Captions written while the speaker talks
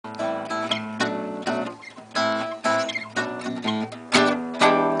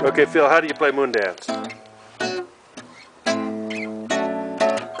Okay, Phil, how do you play Moondance?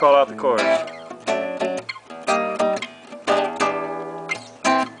 Call out the chords.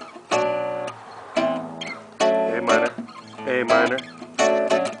 A minor, A minor.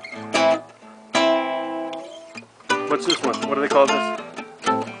 What's this one? What do they call this?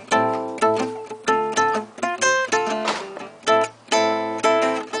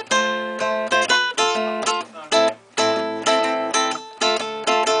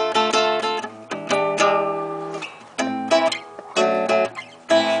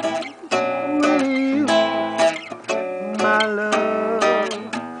 My love,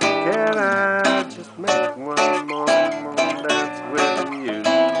 can I just make one more dance with you?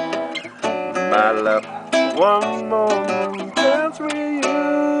 My love, one more dance with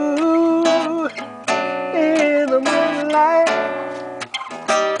you in the moonlight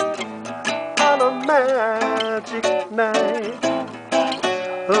on a magic night.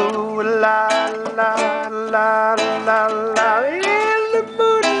 Oh, la la la la la, in the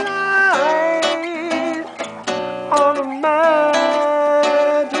moonlight on a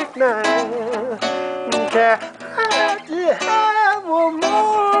magic night. Can I just have one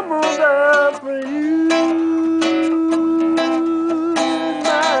more dance for you,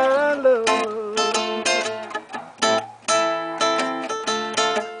 my love?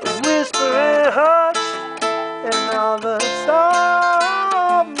 Whispering hush and all the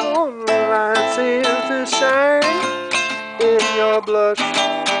soft moonlight seems to shine in your blush.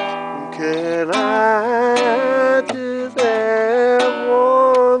 Can I just have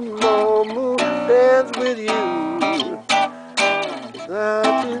one more moon dance with you? Can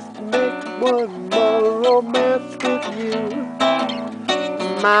I just make one more romance with you,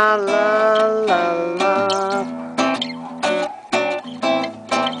 my la la la?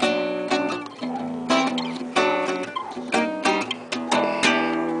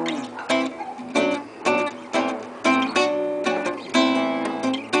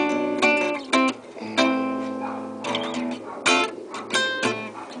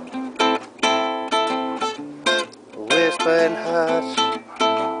 Whispering hush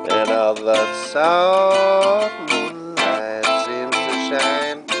and all the soft moonlight seems to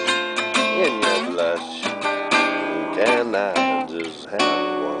shine in your blush. Can I just have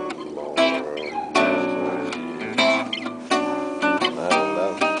one more romance with you, my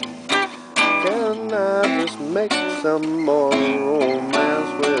love? Can I just make some more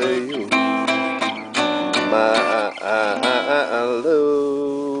romance with you, my love?